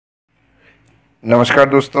नमस्कार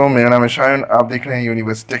दोस्तों, मेरा नाम है शायन। आप देख रहे हैं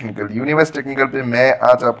यूनिवर्स टेक्निकल पे मैं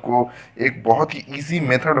आज आपको एक बहुत ही इजी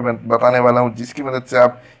मेथड बताने वाला हूँ, जिसकी मदद से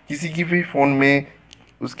आप किसी की भी फ़ोन में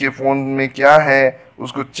उसके फ़ोन में क्या है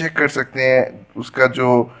उसको चेक कर सकते हैं। उसका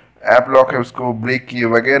जो ऐप लॉक है उसको ब्रेक किए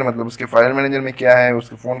बगैर, मतलब उसके फाइल मैनेजर में क्या है,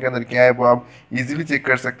 उसके फ़ोन के अंदर क्या है, वो आप इजीली चेक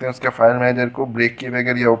कर सकते हैं उसका फाइल मैनेजर को ब्रेक किए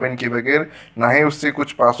बगैर या ओपन किए बगैर। ना ही उससे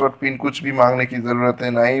कुछ पासवर्ड पिन कुछ भी मांगने की ज़रूरत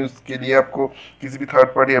है, ना ही उसके लिए आपको किसी भी थर्ड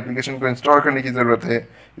पार्टी एप्लीकेशन को इंस्टॉल करने की ज़रूरत है।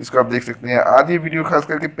 इसको आप देख सकते हैं। आज ये वीडियो खास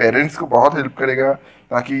करके पेरेंट्स को बहुत हेल्प करेगा,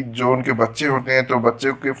 ताकि जो उनके बच्चे होते हैं तो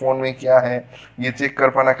बच्चे के फ़ोन में क्या है ये चेक कर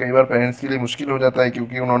पाना कई बार पेरेंट्स के लिए मुश्किल हो जाता है,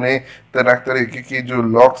 क्योंकि उन्होंने तरह तरह के जो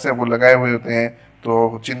लॉक्स हैं वो लगाए हुए होते हैं।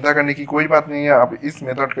 तो चिंता करने की कोई बात नहीं है, आप इस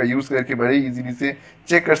मेथड का यूज़ करके बड़े इजीली से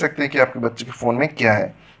चेक कर सकते हैं कि आपके बच्चे के फ़ोन में क्या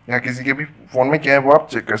है या किसी के भी फ़ोन में क्या है, वो आप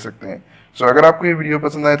चेक कर सकते हैं। सो अगर आपको ये वीडियो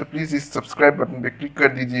पसंद आए तो प्लीज़ इस सब्सक्राइब बटन पे क्लिक कर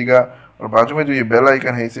दीजिएगा और बाजू में जो ये बेल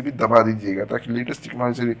आइकन है इसे भी दबा दीजिएगा, ताकि लेटेस्ट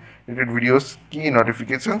टेक्नोलॉजी से रिलेटेड वीडियोस की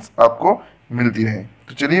नोटिफिकेशंस आपको मिलती रहे।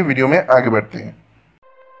 तो चलिए वीडियो में आगे बढ़ते हैं।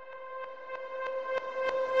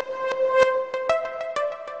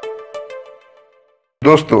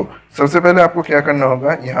 दोस्तों, सबसे पहले आपको क्या करना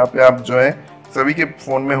होगा, यहाँ पे आप जो है सभी के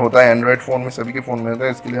फ़ोन में होता है, एंड्रॉयड फ़ोन में सभी के फ़ोन में होता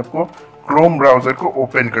है। इसके लिए आपको क्रोम ब्राउज़र को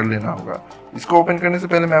ओपन कर लेना होगा। इसको ओपन करने से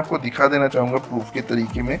पहले मैं आपको दिखा देना चाहूँगा प्रूफ के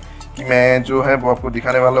तरीके में कि मैं जो है वो आपको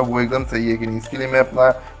दिखाने वाला हूँ वो एकदम सही है कि नहीं। इसके लिए मैं अपना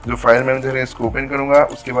जो फाइल मैनेजर है इसको ओपन करूँगा।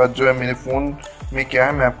 उसके बाद जो है मेरे फ़ोन में क्या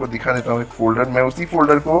है मैं आपको दिखा देता हूँ एक फ़ोल्डर। मैं उसी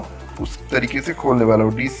फ़ोल्डर को उस तरीके से खोलने वाला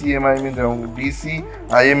हूँ। DCMI में जाऊँगा,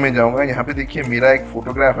 DCIM में जाऊँगा। यहाँ पे देखिए मेरा एक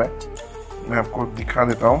फ़ोटोग्राफ है, मैं आपको दिखा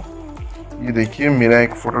देता हूँ। ये देखिए मेरा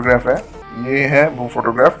एक फ़ोटोग्राफ है, ये है वो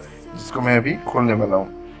फ़ोटोग्राफ जिसको मैं अभी खोलने वाला हूँ।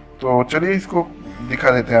 तो चलिए इसको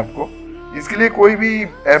दिखा देते हैं आपको। इसके लिए कोई भी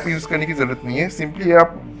ऐप यूज़ करने की ज़रूरत नहीं है। सिंपली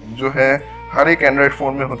आप जो है हर एक एंड्रॉयड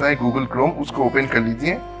फ़ोन में होता है गूगल क्रोम, उसको ओपन कर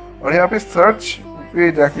लीजिए और यहाँ पे सर्च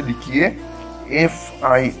पे जाके लिखिए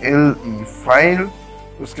FILE फाइल,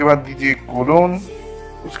 उसके बाद दीजिए कोलोन,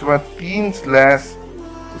 उसके बाद 3 स्लैश,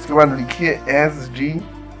 उसके बाद लिखिए SD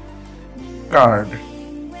कार्ड,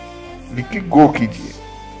 लिख के गो कीजिए।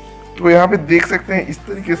 तो यहाँ पे देख सकते हैं इस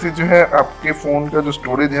तरीके से जो है आपके फ़ोन का जो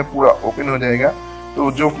स्टोरेज है पूरा ओपन हो जाएगा।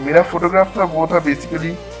 तो जो मेरा फोटोग्राफ था वो था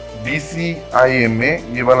बेसिकली DCIM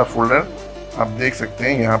में, ये वाला फोल्डर आप देख सकते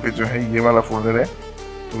हैं। यहाँ पे जो है ये वाला फोल्डर है,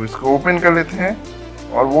 तो इसको ओपन कर लेते हैं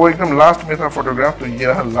और वो एकदम लास्ट में था फोटोग्राफ, तो ये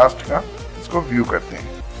रहा लास्ट का। इसको व्यू करते हैं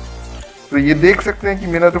तो ये देख सकते हैं कि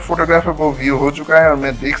मेरा जो फोटोग्राफ है वो व्यू हो चुका है और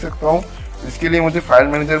मैं देख सकता हूँ। इसके लिए मुझे फाइल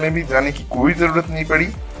मैनेजर में भी जाने की कोई ज़रूरत नहीं पड़ी,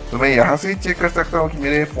 तो मैं यहाँ से ही चेक कर सकता हूँ कि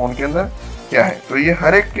मेरे फ़ोन के अंदर क्या है। तो ये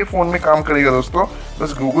हर एक के फ़ोन में काम करेगा दोस्तों,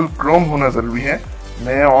 बस गूगल क्रोम होना ज़रूरी है।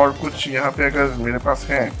 मैं और कुछ यहाँ पे अगर मेरे पास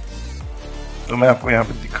है तो मैं आपको यहाँ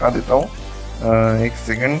पे दिखा देता हूँ। एक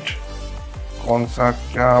सेकंड, कौन सा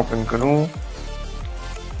क्या ओपन करूँ।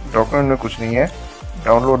 डॉक्यूमेंट में कुछ नहीं है,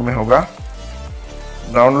 डाउनलोड में होगा।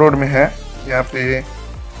 डाउनलोड में है यहाँ पे,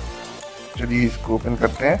 चलिए इसको ओपन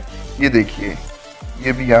करते हैं। ये देखिए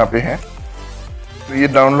ये भी यहाँ पे है, तो ये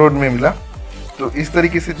डाउनलोड में मिला। तो इस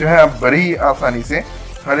तरीके से जो है आप बड़ी ही आसानी से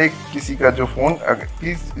हर एक किसी का जो फ़ोन,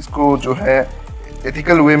 प्लीज़ इसको जो है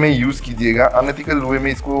एथिकल वे में यूज़ कीजिएगा, अनएथिकल वे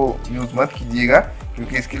में इसको यूज़ मत कीजिएगा,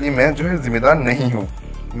 क्योंकि इसके लिए मैं जो है ज़िम्मेदार नहीं हूँ।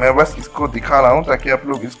 मैं बस इसको दिखा रहा हूँ ताकि आप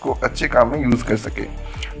लोग इसको अच्छे काम में यूज़ कर सके।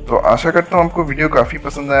 तो आशा करता हूँ आपको वीडियो काफ़ी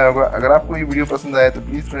पसंद आया होगा। अगर आपको ये वीडियो पसंद आया तो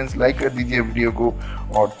प्लीज़ फ्रेंड्स लाइक कर दीजिए वीडियो को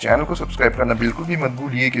और चैनल को सब्सक्राइब करना बिल्कुल भी मत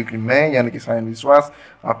भूलिए, क्योंकि मैं यानी कि सायन विश्वास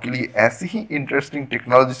आपके लिए ऐसी ही इंटरेस्टिंग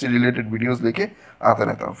टेक्नोलॉजी से रिलेटेड वीडियोज़ लेके आता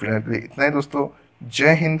रहता हूँ। फिलहाल के लिए इतना ही दोस्तों।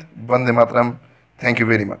 जय Hind, Vande Mataram. Thank you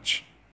very much.